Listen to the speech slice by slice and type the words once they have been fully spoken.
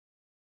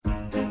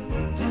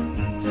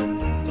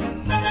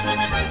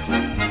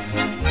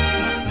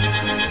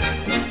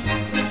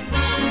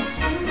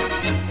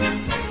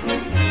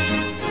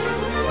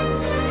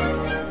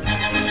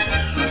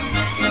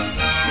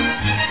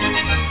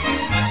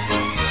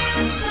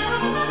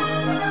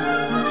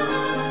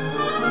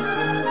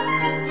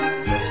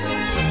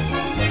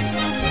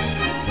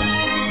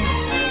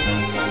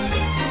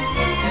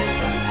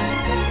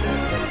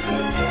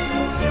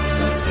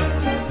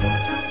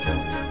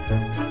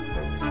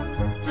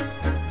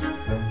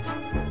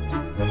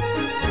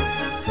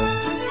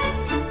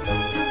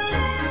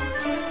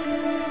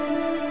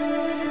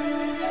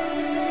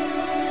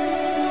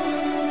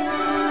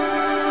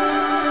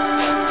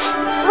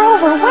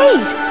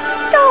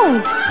wait!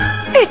 Don't!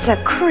 It's a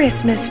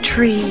Christmas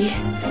tree.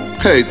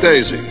 Hey,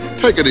 Daisy,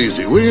 take it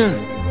easy, will you?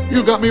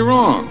 You got me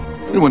wrong.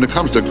 And when it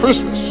comes to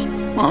Christmas,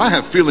 well, I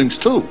have feelings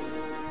too.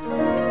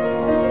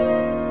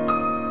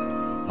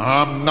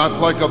 I'm not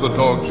like other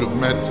dogs you've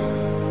met.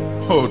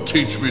 Oh,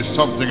 teach me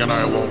something and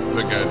I won't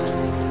forget.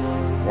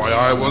 Why,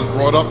 I was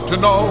brought up to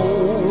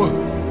know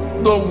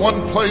the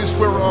one place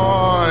where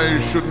I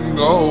shouldn't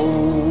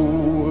go.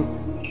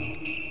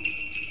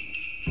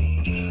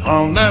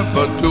 I'll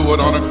never do it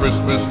on a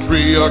Christmas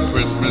tree. A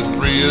Christmas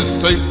tree is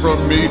safe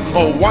from me.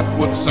 Oh, what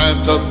would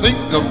Santa think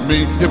of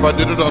me if I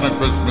did it on a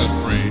Christmas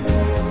tree?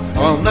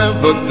 I'll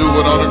never do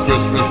it on a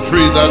Christmas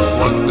tree. That's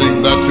one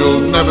thing that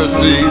you'll never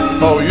see.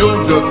 Oh,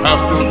 you'll just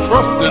have to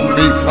trust in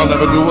me. I'll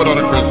never do it on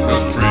a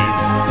Christmas tree.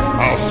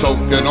 I'll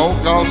soak an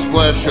oak, I'll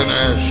splash an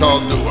ash.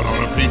 I'll do it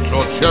on a peach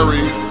or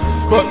cherry.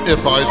 But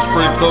if I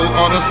sprinkle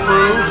on a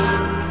spruce,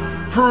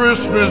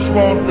 Christmas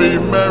won't be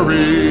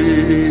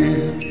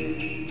merry.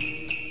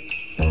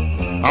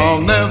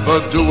 I'll never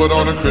do it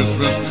on a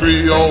Christmas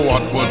tree. Oh,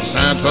 what would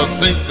Santa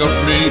think of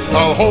me?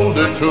 I'll hold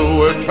it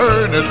to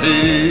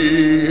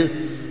eternity.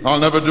 I'll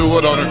never do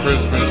it on a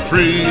Christmas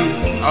tree.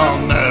 I'll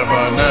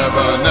never,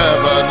 never,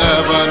 never,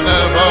 never,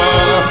 never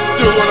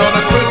do it on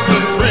a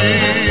Christmas tree.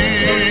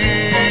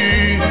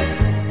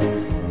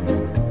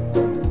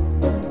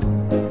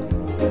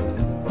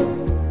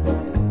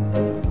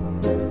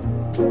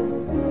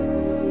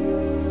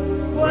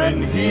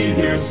 When he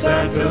hears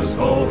Santa's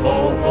ho,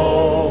 ho,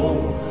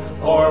 ho,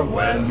 or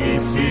when he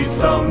sees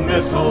some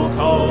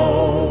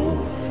mistletoe,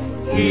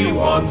 he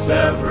wants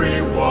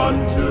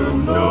everyone to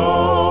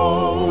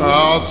know.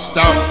 I'll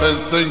stop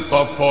and think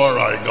before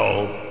I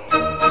go.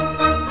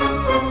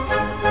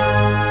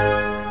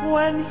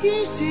 When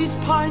he sees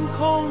pine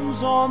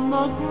cones on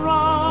the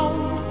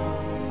ground,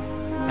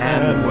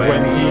 and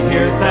when he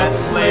hears that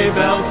sleigh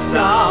bell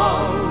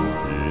sound,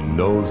 he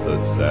knows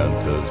that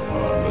Santa's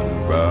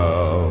coming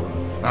round.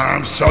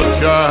 I'm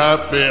such a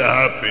happy,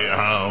 happy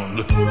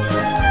hound.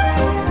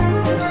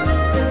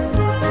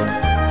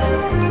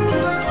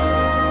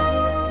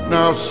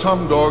 Now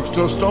some dogs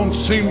just don't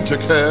seem to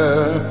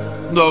care.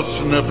 They'll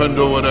sniff and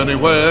do it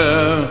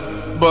anywhere.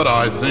 But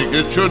I think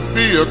it should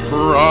be a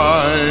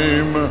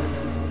crime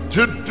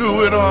to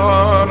do it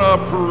on a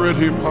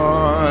pretty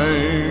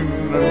pine.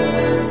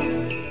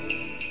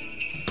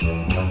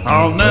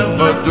 I'll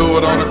never do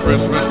it on a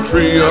Christmas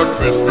tree. A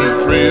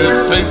Christmas tree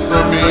is safe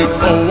from me.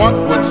 Oh, what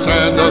would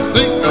Santa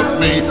think of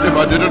me if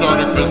I did it on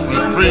a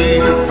Christmas tree?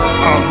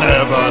 I'll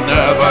never,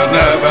 never,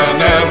 never